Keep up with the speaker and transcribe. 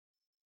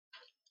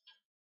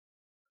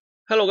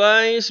Hello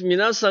guys,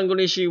 minasan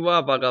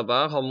konnichiwa, apa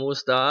kabar?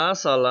 Kamusta?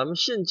 Salam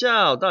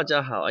shinjao, 大家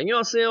好.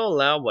 안녕하세요.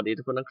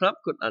 Wadidukuna Club,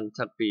 Kut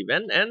Antak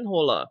Event and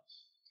Hola.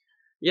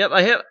 Yep,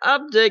 I have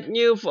update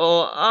new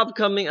for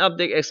upcoming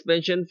update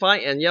expansion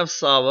 5 and yep,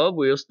 server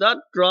will start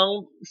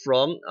from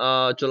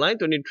July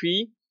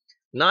 23,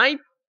 9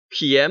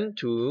 p.m.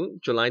 to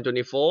July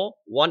 24,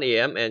 1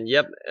 a.m. and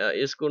yep,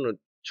 it's gonna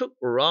took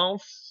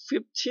around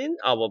 15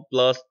 hour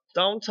plus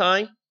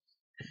downtime.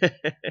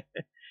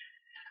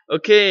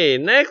 Okay,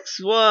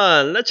 next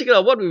one. Let's check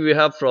out what we will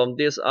have from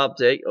this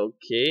update.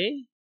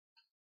 Okay.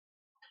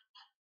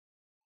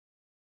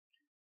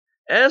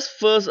 As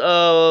first,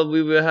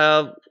 we will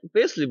have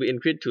base level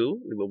increase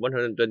to level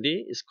 120.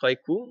 It's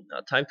quite cool.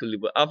 Time to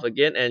level up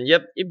again. And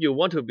yep, if you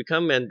want to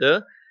become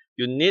mentor,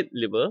 you need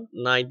level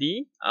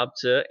 90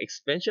 after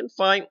expansion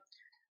 5.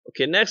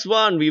 Okay, next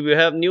one, we will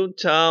have new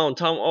town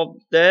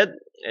of death.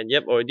 And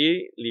yep,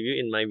 already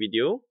review in my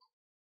video.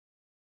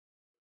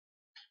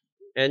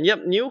 And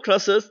yep, new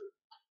classes.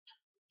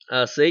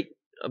 Sick,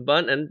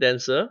 Burn and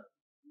Dancer.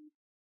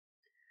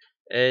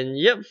 And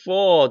yep,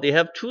 they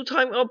have 2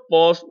 time up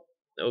boss.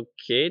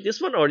 Okay,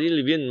 this one already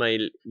reviewed in my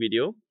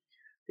video.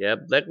 They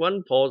have black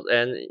one boss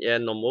and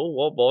normal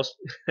war boss.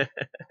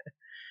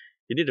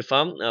 You need to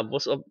farm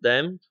both of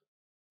them.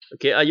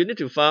 Okay, you need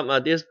to farm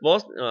this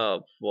boss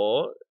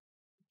for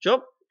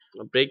job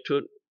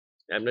breakthrough.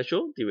 I'm not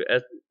sure they will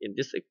add in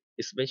this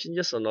expansion,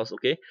 yes or not.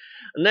 Okay,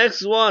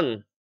 next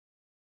one,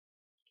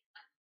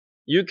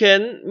 you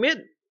can meet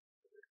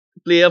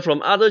player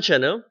from other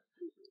channel.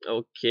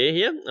 Okay,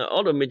 here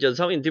all the major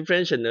sound in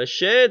different channels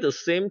share the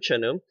same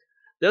channel.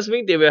 That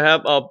means they will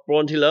have a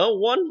Bronzilla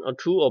 1 or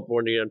 2 or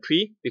Bronzilla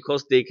 3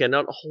 because they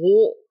cannot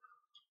hold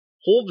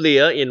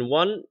player in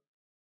one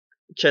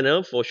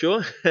channel for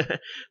sure.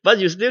 But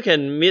you still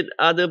can meet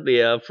other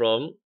player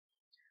from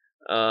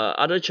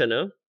other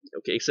channel.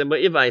 Okay, example,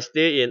 if I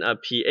stay in a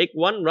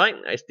PX1, right,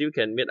 I still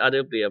can meet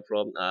other player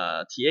from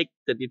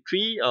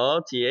TX33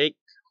 or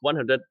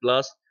TX100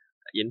 plus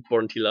in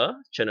Bronzilla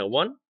channel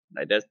 1,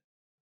 like that.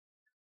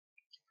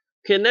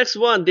 Okay, next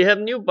one, they have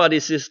new buddy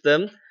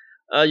system.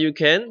 You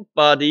can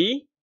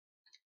buddy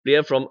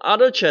player from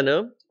other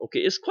channel. Okay,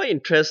 it's quite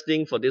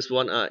interesting for this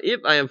one.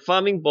 If I am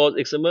farming boss,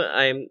 example,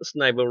 I am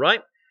sniper,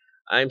 right?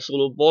 I'm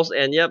solo boss,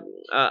 and yep,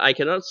 I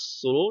cannot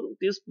solo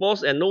this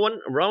boss, and no one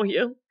around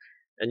here.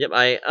 And yep,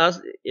 I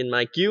ask in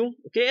my queue,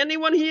 okay,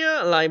 anyone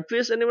here? Like,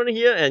 please, anyone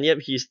here? And yep,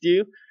 he's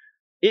still.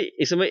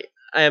 Example,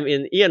 I am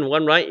in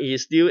EN1, right?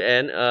 He's still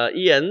an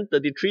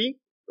EN33.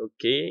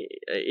 Okay,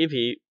 if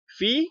he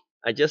free,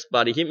 I just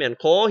buddy him and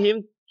call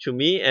him to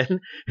me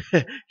and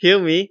heal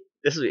me.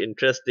 This is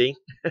interesting.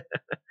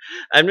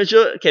 I'm not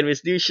sure. Can we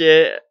still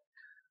share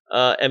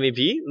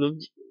MVP? Look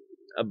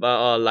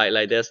about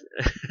like this.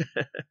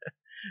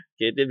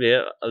 Okay, then we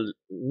have a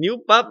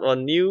new pub or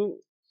new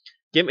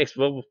game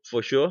explorer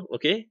for sure.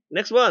 Okay,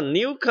 next one,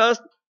 new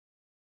cast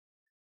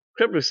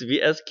crab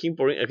recipe as king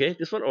boring. Okay,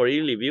 this one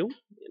already review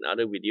in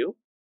other video.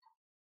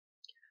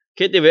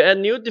 Okay, they will add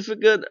new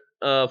difficult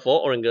for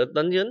Orange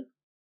dungeon.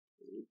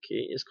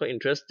 Okay, it's quite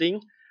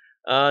interesting.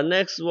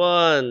 Next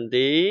one,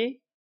 they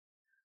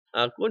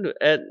are going to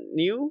add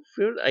new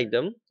field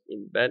item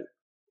in bed.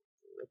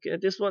 Okay,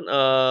 this one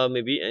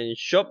maybe in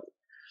shop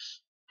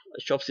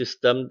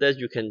system that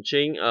you can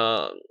change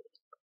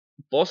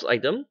boss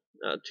item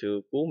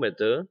to cool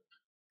matter,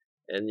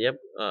 and yep,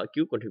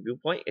 Q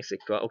contribute point,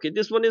 etc. Okay,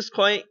 this one is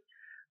quite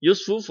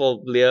useful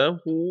for player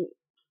who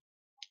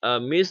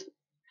miss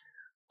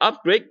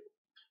upgrade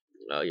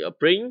your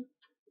brain.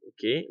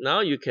 Okay,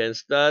 now you can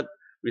start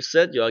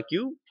reset your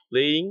Q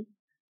playing.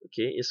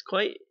 Okay, it's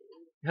quite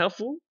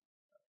helpful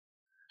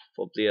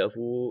for player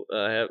who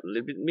have a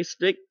little bit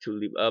mistake to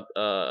live up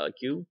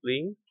Q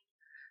playing.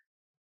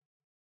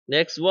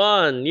 Next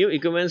one, new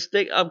equipment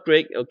stack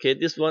upgrade. Okay,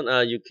 this one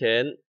you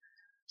can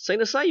set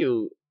aside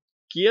your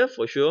gear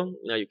for sure.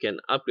 Now you can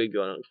upgrade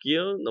your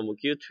gear, normal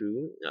gear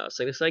to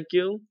set aside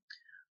gear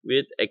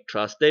with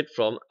extra state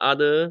from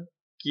other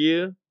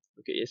gear.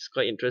 Okay, it's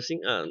quite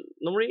interesting.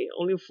 Normally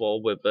only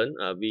for weapon.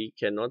 We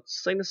cannot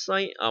set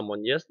aside armor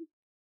yet.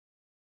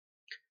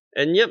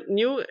 And yep,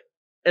 new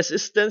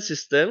assistance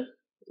system.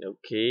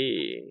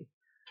 Okay,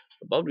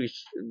 about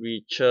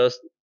recharge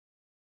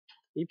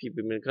EP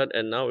payment card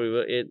and now we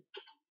will add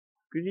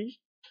pretty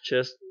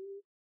just.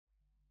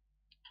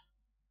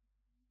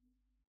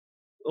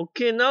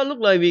 Okay, now look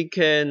like we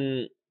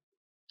can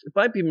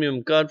buy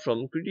premium card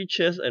from Pretty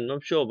Chest. I'm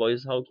not sure about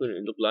this, how could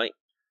it look like.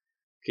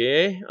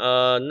 Okay,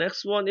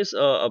 next one is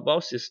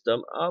about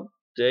system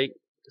update,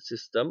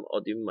 system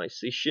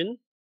optimization.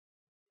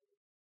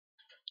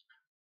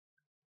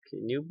 Okay,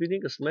 new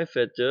building customize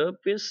feature.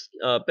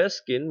 Best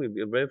skin will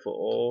be available for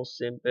all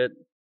same pet.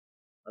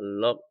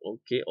 Unlock.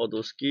 Okay,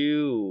 auto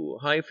skill,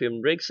 high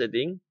frame rate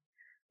setting.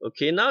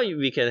 Okay, now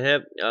we can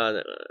have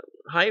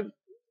high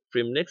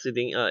frame rate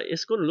setting.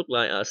 It's going to look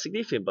like a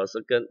 60 frame per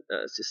second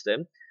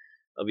system.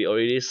 We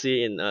already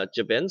see in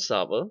Japan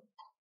server.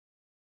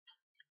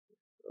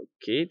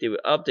 Okay, they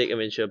will update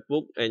adventure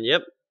book, and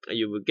yep,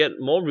 you will get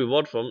more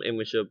reward from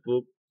adventure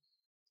book.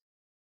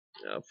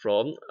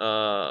 from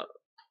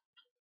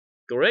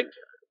correct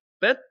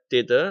pet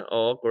data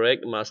or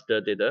correct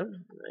master data.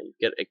 You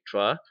get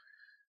extra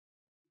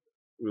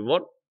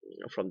reward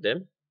from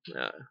them.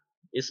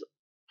 It's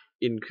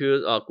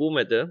include cool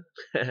matter.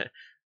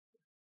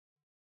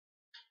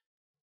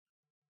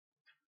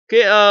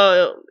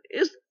 Okay,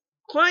 it's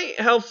quite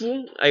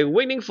helpful. I'm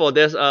waiting for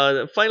this.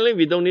 Finally,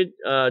 we don't need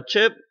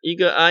chip,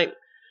 eager eye,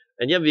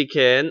 and yet we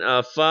can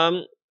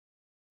farm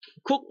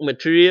cook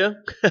material.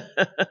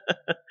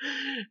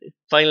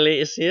 Finally,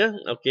 it's here.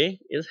 Okay,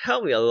 it's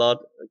helped me a lot.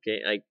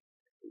 Okay, I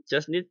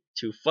just need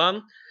to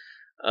farm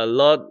a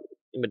lot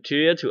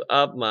material to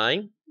up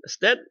my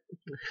stat.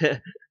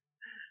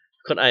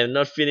 Because I have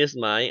not finished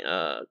my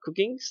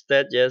cooking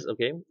stat yet.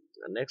 Okay,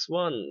 next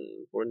one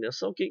for the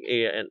soaking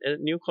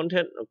and new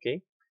content.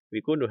 Okay,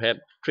 we're going to have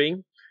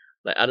train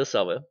like other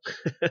server.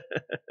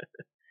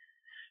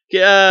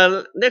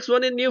 Okay, next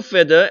one is new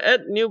feather,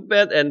 add new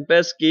pet and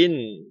pet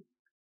skin.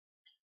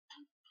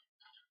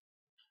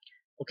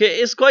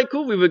 Okay, it's quite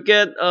cool. We will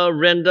get a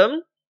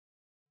random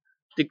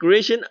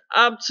decoration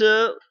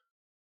after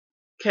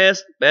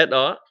cast pet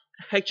or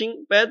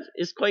hatching pet.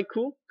 Is quite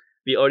cool.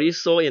 We already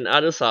saw in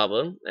other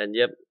server, and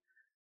yep,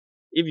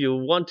 if you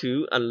want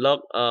to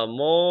unlock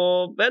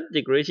more pet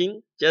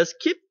decoration, just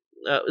keep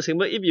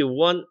simple. If you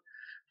want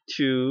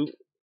to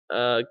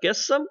get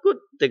some good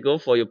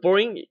deco for your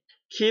boring,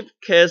 keep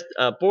cast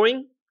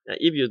boring.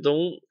 If you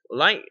don't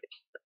like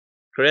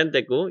current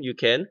deco, you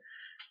can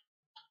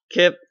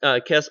keep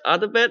cast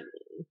other pet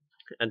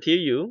until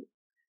you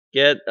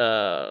get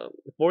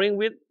boring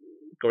with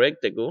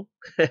correct deco.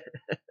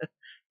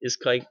 It's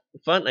quite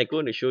fun. I'm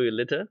going to show you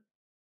later.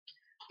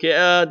 Okay,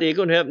 they're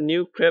going to have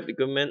new crab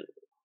equipment.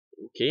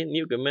 Okay,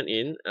 new equipment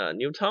in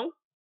new town.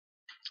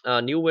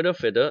 New weather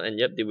feather, and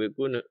yep, they will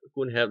going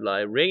to have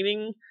like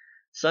raining,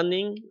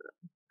 sunning,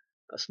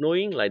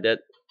 snowing like that.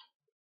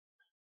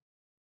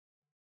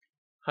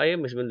 Higher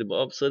maximum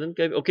level of certain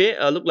cap. Okay,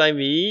 look like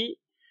we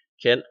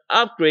can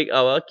upgrade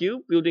our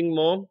queue, building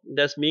more.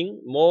 That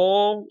means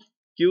more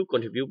queue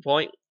contribute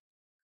point.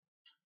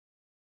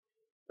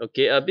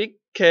 Okay, a big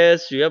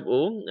case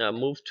UFO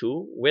move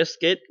to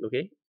Westgate.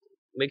 Okay,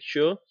 make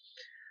sure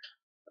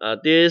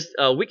this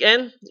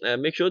weekend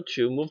make sure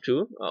to move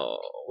to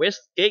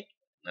Westgate,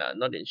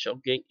 not in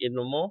Shopgate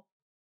anymore.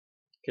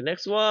 Okay,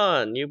 next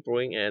one, new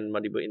brewing and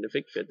multiple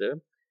interface feature.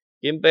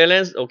 Game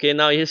balance. Okay,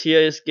 now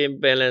here is game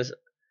balance.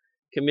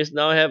 Chemists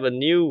now have a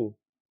new.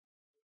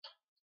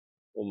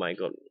 Oh my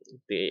god,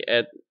 they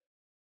add.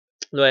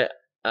 No,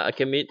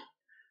 chemist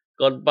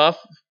got buff.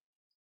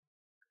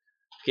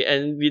 Okay,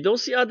 and we don't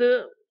see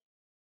other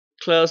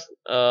class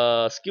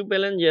skill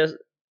balance. Yes.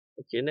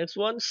 Okay, next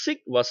one,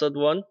 sick wizard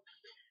one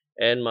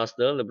and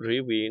master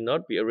laboratory will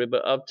not be available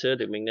after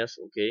the maintenance.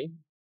 Okay,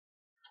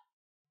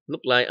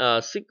 look like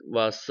sick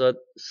wizard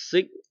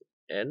sick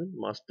and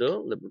master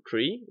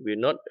laboratory will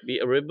not be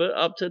available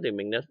after the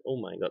maintenance.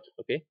 Oh my god.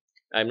 Okay,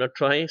 I'm not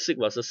trying sick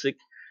wizard sick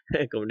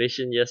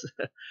combination. Yes.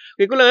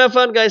 Okay, cool. Have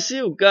fun, guys. See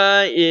you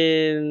guys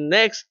in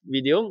next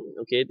video.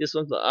 Okay, this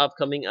one's the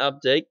upcoming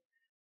update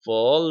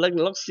for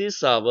Ragnarok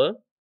server.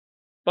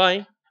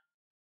 Bye.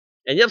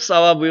 And yep,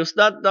 server will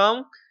start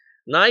down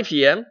 9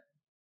 p.m.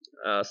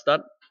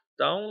 Start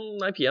down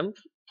 9 p.m.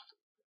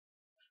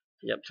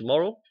 Yep,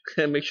 tomorrow.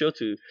 Make sure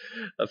to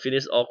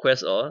finish all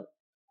quests or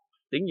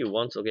thing you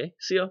want. Okay,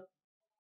 see ya.